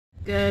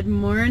Good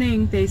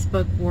morning,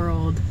 Facebook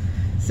world.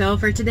 So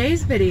for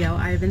today's video,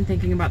 I've been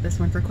thinking about this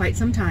one for quite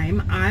some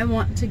time. I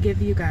want to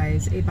give you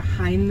guys a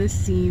behind the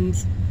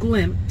scenes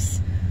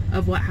glimpse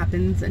of what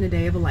happens in a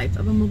day of a life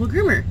of a mobile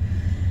groomer.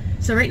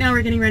 So right now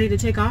we're getting ready to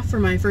take off for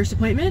my first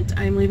appointment.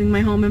 I'm leaving my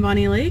home in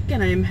Bonnie Lake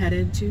and I'm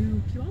headed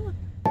to Puyallup.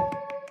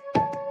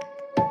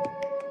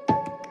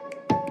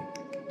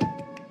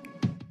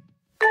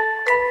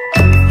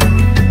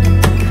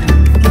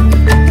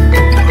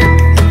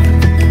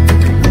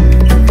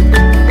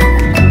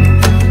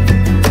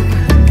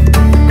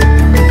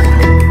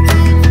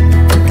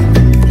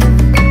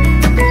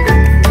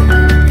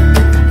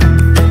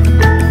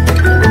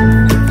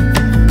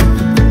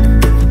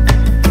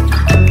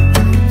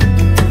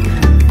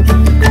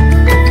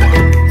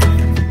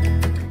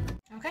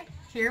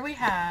 Here we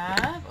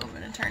have, I'm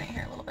going to turn it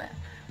here a little bit.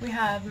 We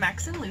have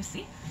Max and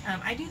Lucy.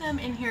 I do them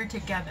in here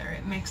together.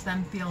 It makes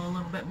them feel a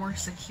little bit more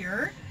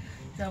secure.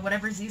 So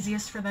whatever's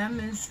easiest for them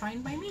is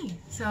fine by me.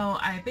 So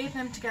I bathe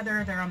them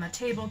together, they're on the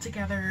table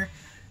together,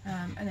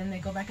 and then they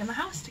go back in the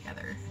house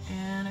together.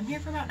 And I'm here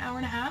for about an hour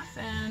and a half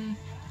and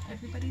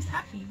everybody's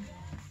happy.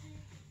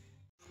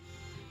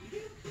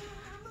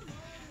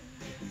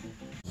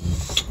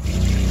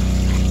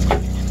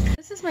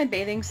 This is my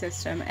bathing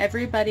system.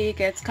 Everybody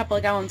gets a couple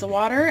of gallons of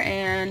water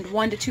and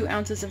 1 to 2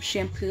 ounces of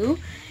shampoo,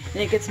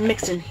 and it gets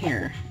mixed in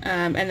here.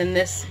 And then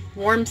this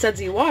warm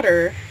sudsy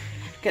water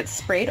gets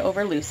sprayed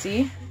over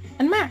Lucy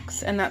and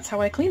Max, and that's how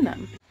I clean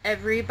them.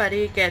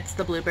 Everybody gets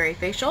the blueberry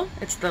facial.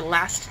 It's the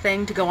last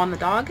thing to go on the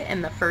dog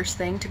and the first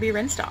thing to be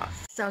rinsed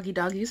off. Soggy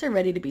doggies are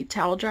ready to be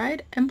towel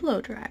dried and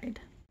blow dried.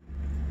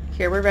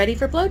 Here we're ready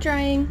for blow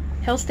drying.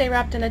 He'll stay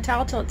wrapped in a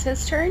towel till it's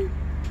his turn.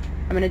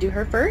 I'm going to do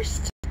her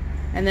first.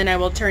 And then I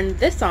will turn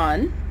this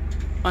on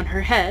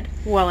her head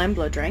while I'm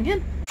blow drying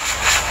him.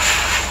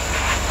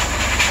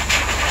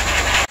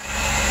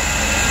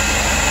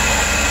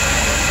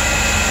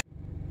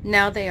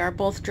 Now they are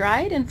both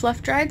dried and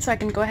fluff dried, so I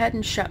can go ahead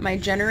and shut my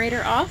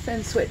generator off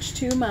and switch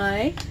to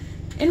my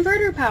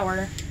inverter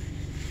power.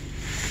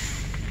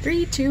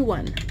 3, 2,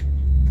 1.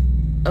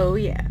 Oh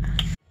yeah.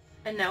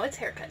 And now it's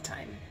haircut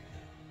time.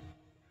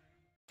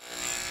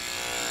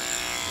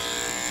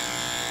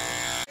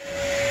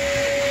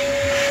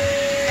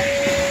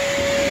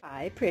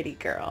 Hi, pretty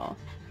girl.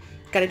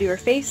 Gotta do her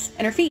face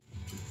and her feet.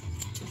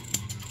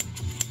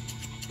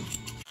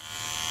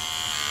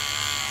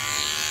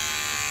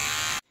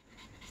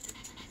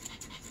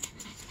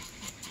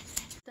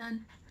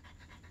 Done.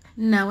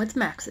 Now it's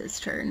Max's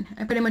turn.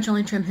 I pretty much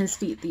only trim his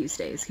feet these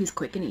days. He's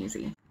quick and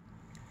easy.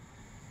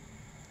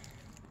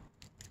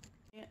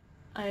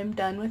 I am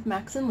done with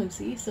Max and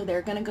Lucy, so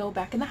they're gonna go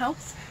back in the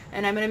house,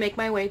 and I'm gonna make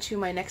my way to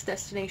my next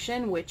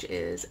destination, which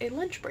is a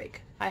lunch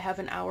break. I have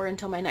an hour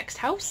until my next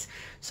house,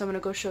 so I'm gonna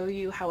go show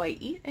you how I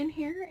eat in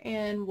here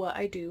and what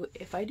I do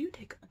if I do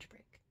take a lunch break.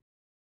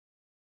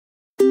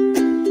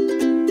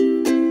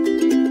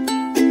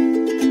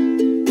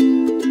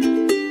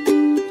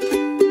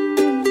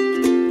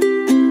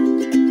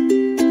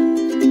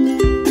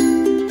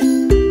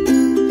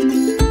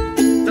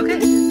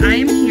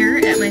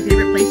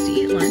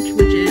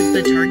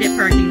 Target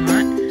parking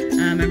lot.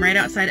 I'm right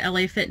outside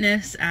LA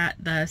Fitness at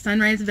the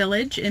Sunrise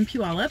Village in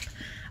Puyallup.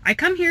 I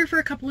come here for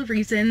a couple of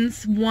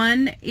reasons.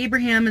 One,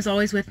 Abraham is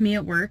always with me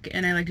at work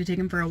and I like to take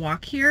him for a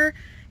walk here.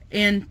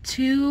 And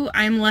 2,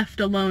 I'm left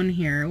alone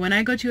here. When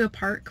I go to a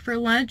park for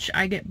lunch,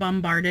 I get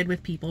bombarded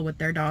with people with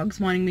their dogs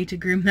wanting me to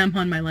groom them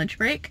on my lunch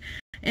break.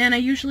 And I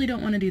usually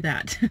don't want to do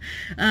that.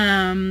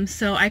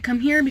 So I come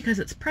here because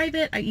it's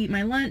private. I eat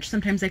my lunch.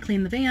 Sometimes I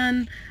clean the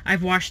van.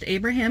 I've washed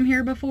Abraham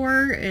here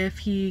before if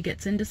he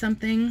gets into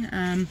something.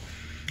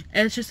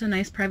 It's just a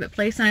nice private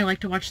place, and I like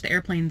to watch the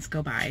airplanes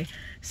go by.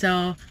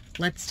 So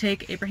let's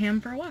take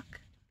Abraham for a walk.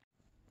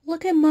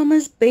 Look at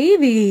Mama's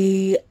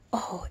baby.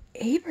 Oh,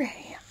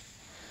 Abraham.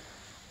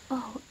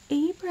 Oh,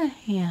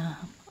 Abraham.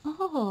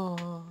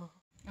 Oh.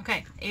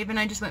 Okay, Abe and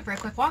I just went for a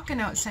quick walk, and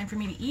now it's time for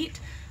me to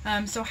eat.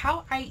 So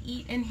how I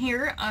eat in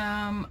here,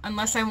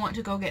 unless I want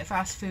to go get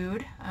fast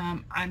food,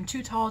 I'm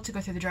too tall to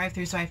go through the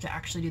drive-thru, so I have to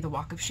actually do the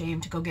walk of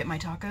shame to go get my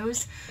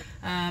tacos.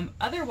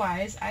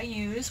 Otherwise, I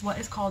use what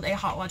is called a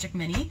Hot Logic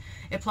Mini.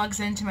 It plugs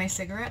into my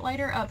cigarette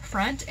lighter up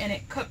front, and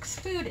it cooks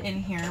food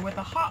in here with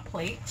a hot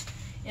plate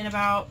in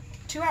about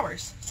 2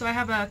 hours. So I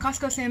have a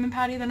Costco salmon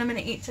patty that I'm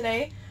going to eat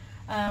today.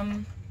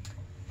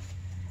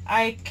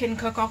 I can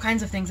cook all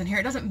kinds of things in here.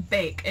 It doesn't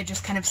bake, it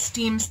just kind of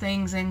steams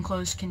things in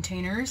closed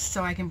containers,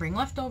 so I can bring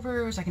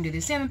leftovers, I can do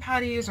these salmon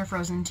patties or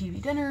frozen TV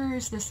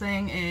dinners. This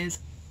thing is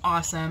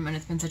awesome, and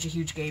it's been such a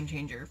huge game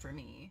changer for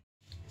me.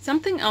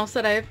 Something else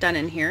that I've done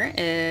in here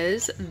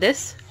is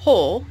this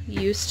hole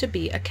used to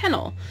be a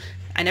kennel.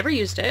 I never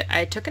used it.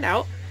 I took it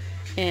out,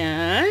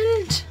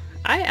 and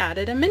I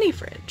added a mini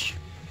fridge.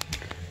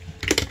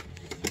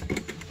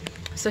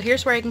 So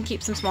here's where I can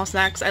keep some small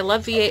snacks. I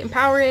love V8 and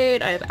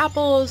Powerade. I have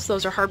apples.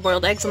 Those are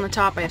hard-boiled eggs on the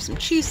top. I have some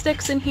cheese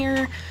sticks in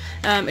here.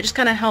 It just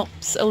kind of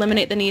helps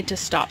eliminate the need to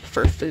stop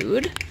for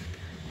food.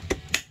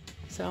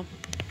 So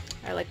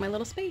I like my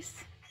little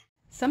space.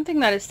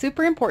 Something that is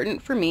super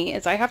important for me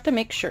is I have to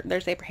make sure,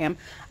 there's Abraham,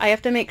 I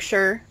have to make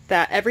sure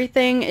that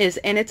everything is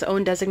in its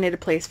own designated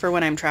place for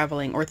when I'm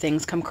traveling or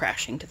things come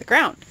crashing to the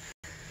ground.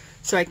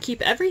 So I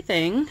keep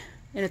everything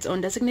in its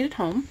own designated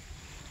home.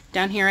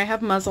 Down here I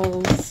have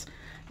muzzles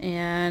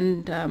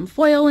and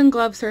foil and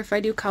gloves for if I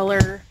do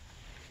color.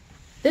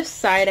 This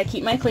side I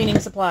keep my cleaning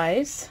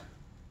supplies.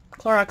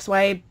 Clorox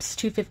wipes,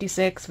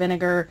 256,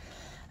 vinegar,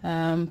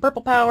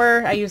 purple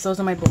power. I use those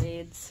on my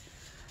blades.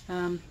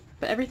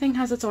 But everything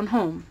has its own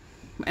home.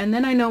 And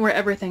then I know where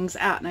everything's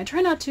at. And I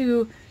try not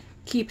to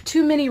keep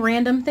too many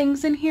random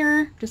things in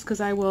here just because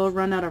I will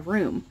run out of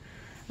room.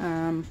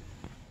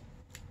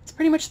 It's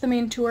pretty much the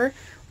main tour.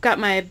 I've got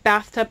my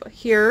bathtub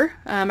here.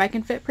 I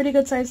can fit pretty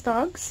good sized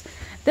dogs.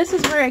 This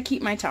is where I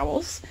keep my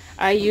towels.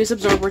 I use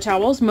absorber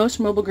towels. Most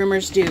mobile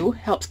groomers do.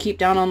 Helps keep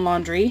down on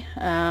laundry.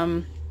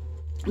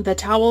 The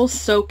towels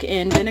soak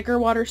in vinegar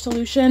water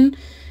solution.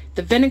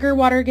 The vinegar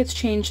water gets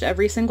changed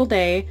every single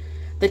day.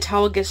 The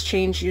towel gets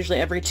changed usually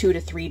every 2 to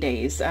 3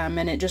 days,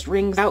 and it just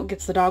wrings out,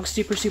 gets the dog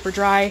super, super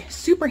dry,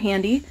 super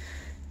handy.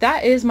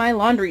 That is my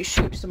laundry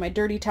chute, so my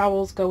dirty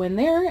towels go in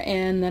there,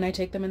 and then I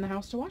take them in the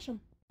house to wash them.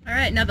 All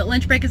right, now that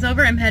lunch break is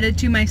over, I'm headed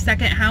to my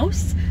second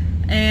house,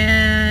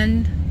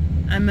 and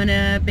I'm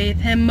gonna bathe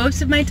him.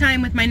 Most of my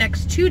time with my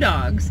next 2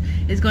 dogs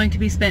is going to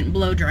be spent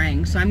blow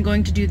drying, so I'm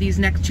going to do these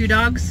next 2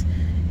 dogs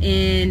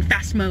in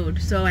fast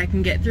mode so I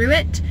can get through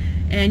it.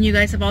 And you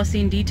guys have all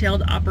seen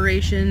detailed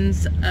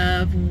operations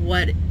of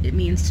what it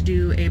means to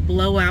do a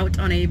blowout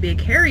on a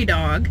big hairy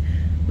dog,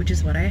 which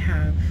is what I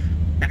have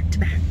back to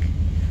back.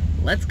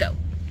 Let's go.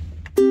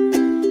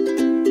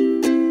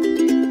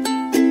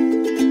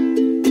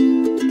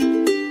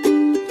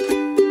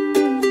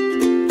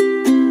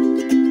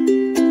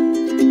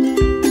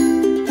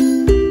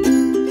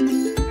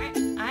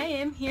 I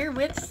am here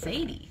with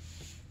Sadie.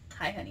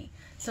 Hi, honey.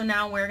 So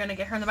now we're gonna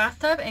get her in the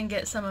bathtub and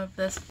get some of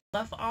this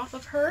fluff off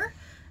of her.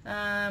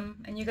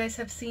 And you guys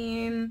have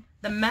seen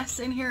the mess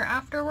in here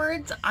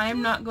afterwards.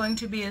 I'm not going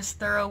to be as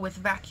thorough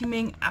with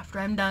vacuuming after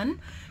I'm done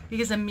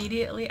because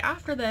immediately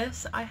after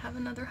this I have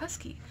another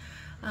husky.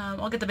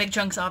 I'll get the big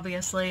chunks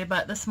obviously,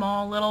 but the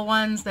small little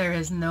ones, there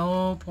is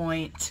no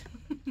point.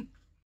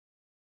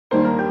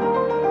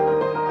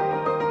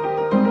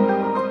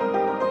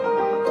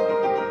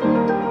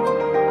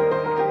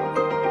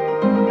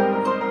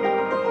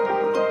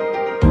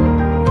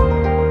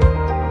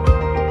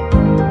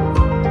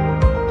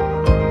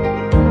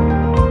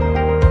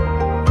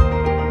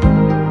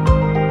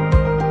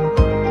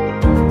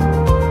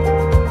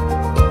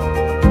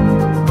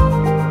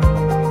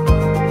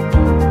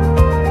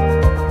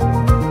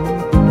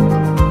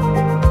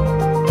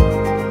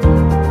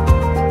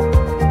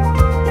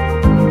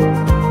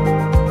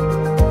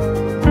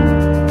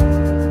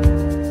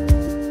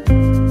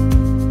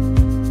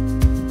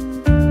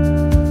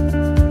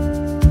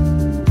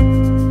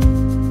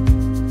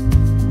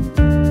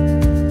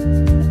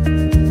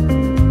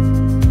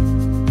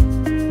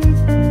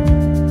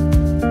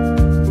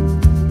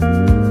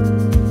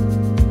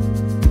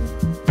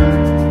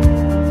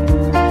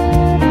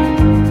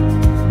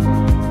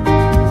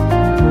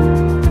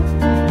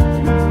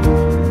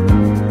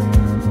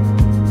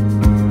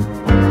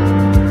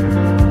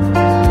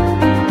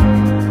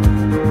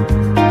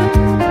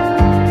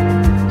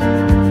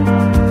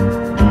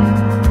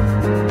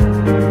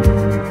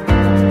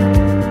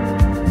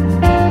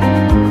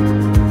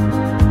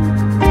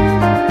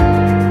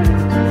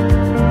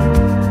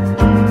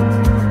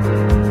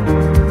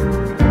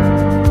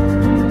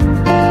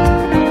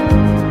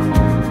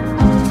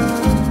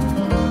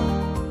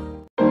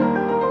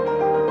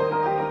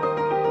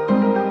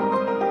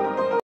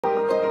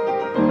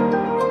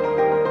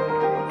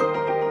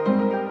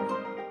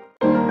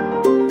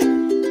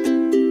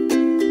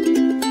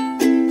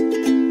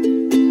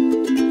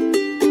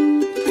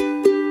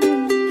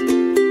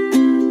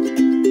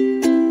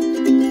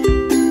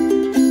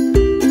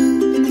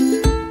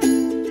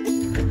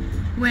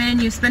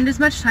 You spend as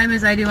much time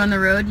as I do on the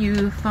road,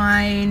 you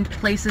find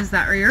places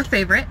that are your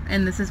favorite,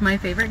 and this is my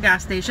favorite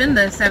gas station,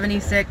 the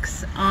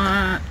 76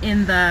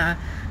 in the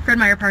Fred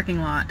Meyer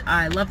parking lot.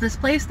 I love this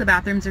place. The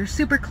bathrooms are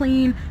super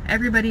clean,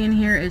 everybody in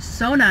here is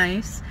so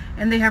nice,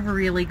 and they have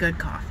really good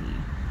coffee.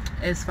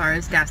 As far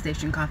as gas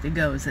station coffee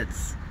goes,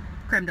 it's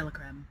creme de la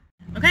creme.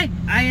 Okay,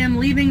 I am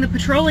leaving the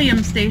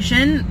petroleum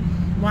station.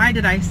 Why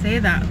did I say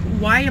that?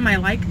 Why am I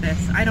like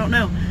this? I don't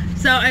know.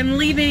 So I'm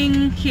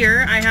leaving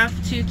here. I have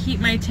to keep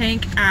my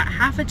tank at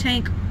half a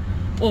tank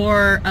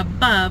or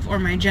above or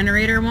my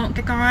generator won't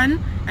kick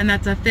on, and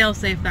that's a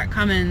fail-safe that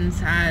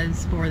Cummins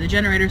has for the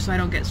generator so I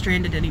don't get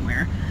stranded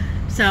anywhere.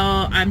 So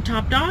I'm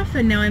topped off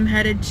and now I'm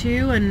headed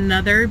to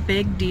another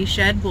big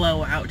D-shed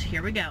blowout.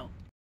 Here we go.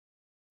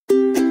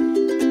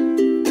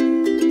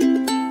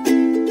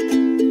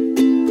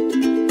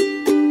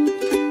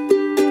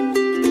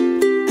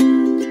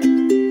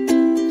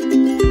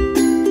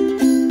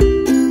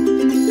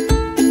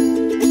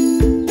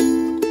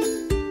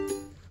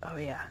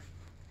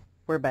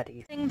 We're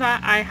buddies. The thing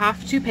that I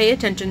have to pay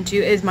attention to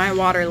is my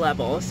water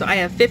level. So I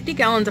have 50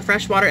 gallons of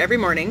fresh water every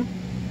morning,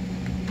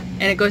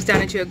 and it goes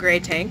down into a gray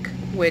tank,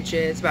 which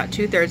is about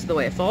 2/3 of the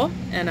way full,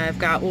 and I've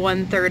got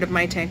 1/3 of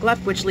my tank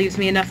left, which leaves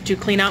me enough to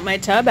clean out my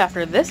tub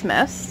after this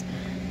mess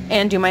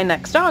and do my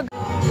next dog.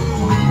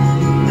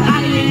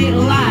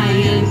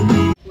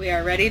 We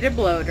are ready to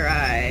blow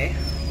dry.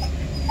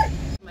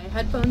 My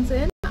headphones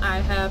in, I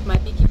have my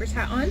beekeeper's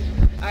hat on.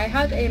 I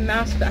have a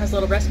mask that has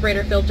little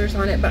respirator filters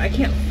on it, but I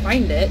can't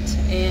find it,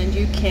 and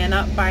you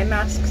cannot buy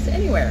masks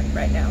anywhere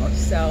right now,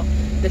 so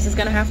this is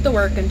gonna have to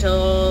work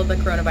until the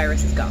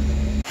coronavirus is gone.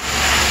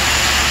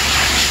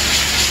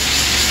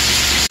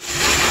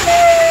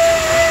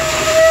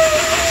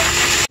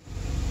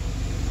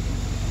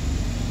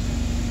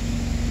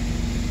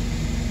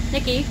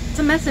 Nikki, it's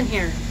a mess in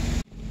here.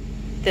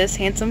 This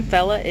handsome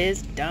fella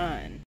is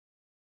done.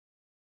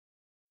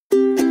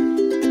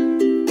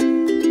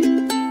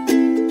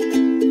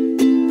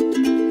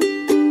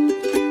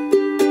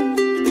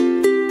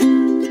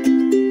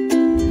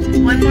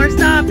 One more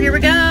stop, here we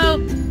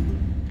go!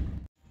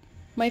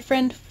 My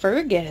friend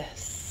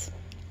Fergus.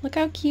 Look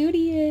how cute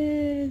he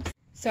is.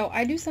 So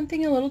I do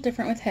something a little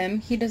different with him.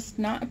 He does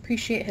not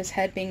appreciate his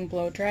head being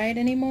blow dried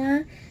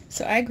anymore,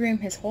 so I groom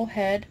his whole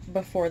head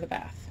before the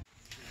bath.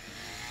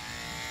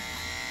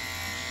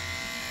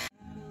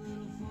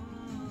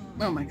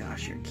 Oh my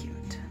gosh, you're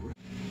cute.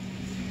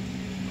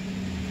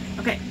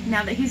 Okay,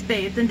 now that he's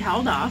bathed and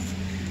toweled off,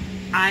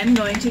 I'm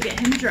going to get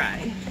him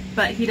dry.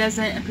 But he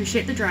doesn't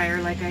appreciate the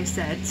dryer, like I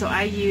said, so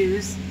I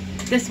use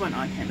this one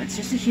on him. It's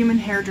just a human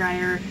hair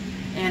dryer,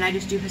 and I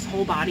just do his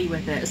whole body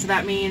with it. So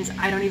that means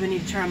I don't even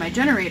need to turn on my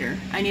generator.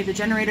 I need the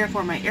generator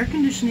for my air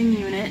conditioning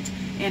unit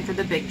and for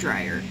the big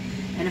dryer.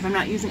 And if I'm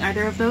not using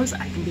either of those,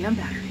 I can be on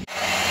battery.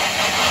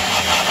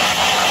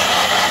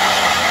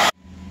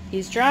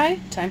 He's dry,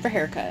 time for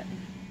haircut.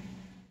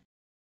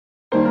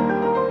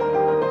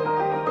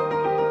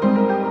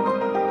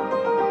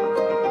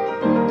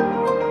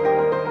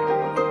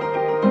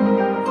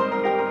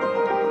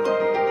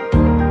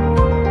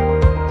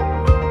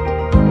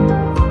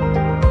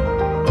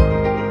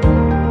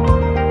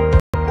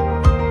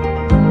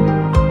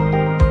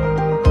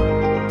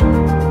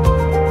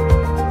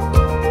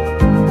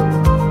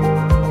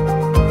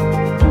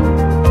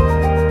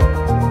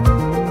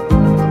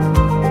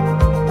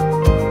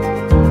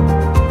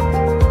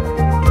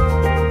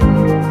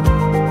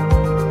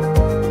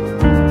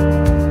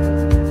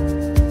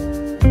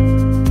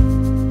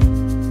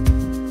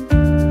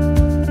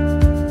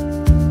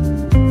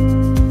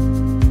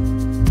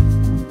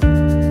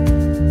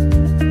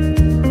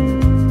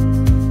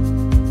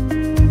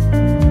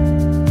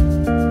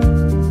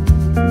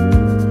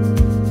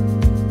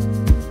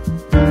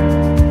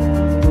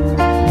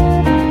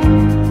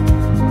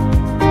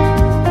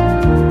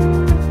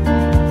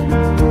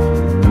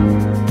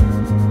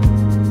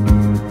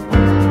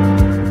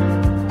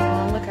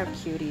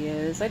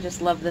 I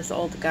just love this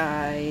old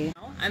guy.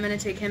 I'm gonna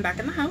take him back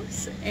in the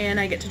house and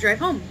I get to drive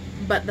home,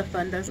 but the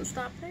fun doesn't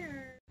stop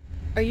there.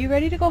 Are you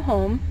ready to go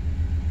home?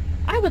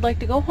 I would like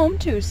to go home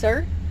too,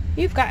 sir.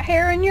 You've got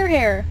hair in your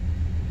hair.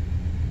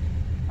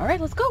 All right,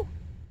 let's go.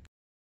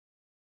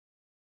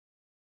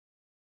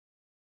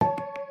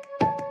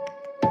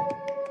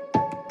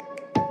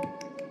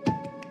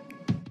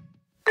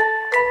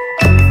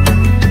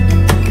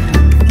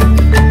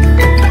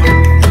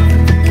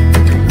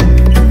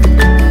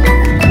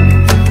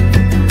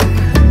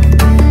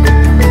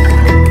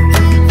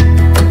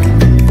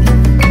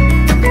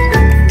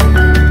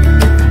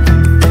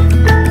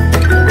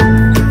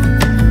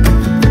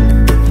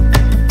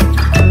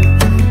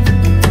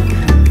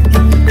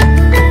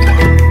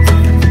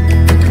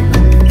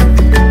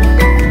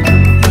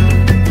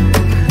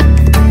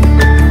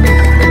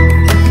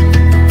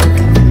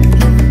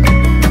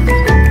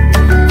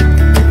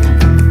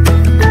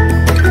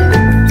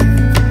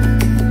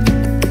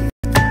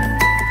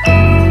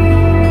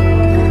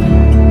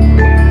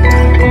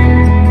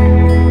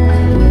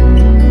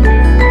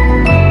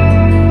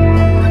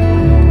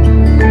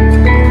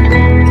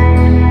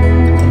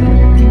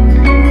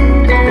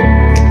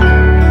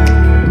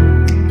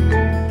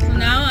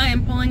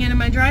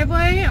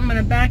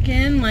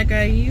 Like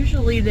I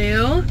usually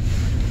do,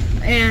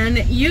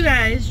 and you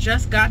guys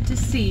just got to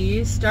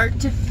see start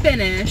to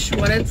finish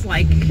what it's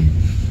like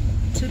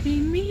to be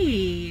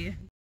me.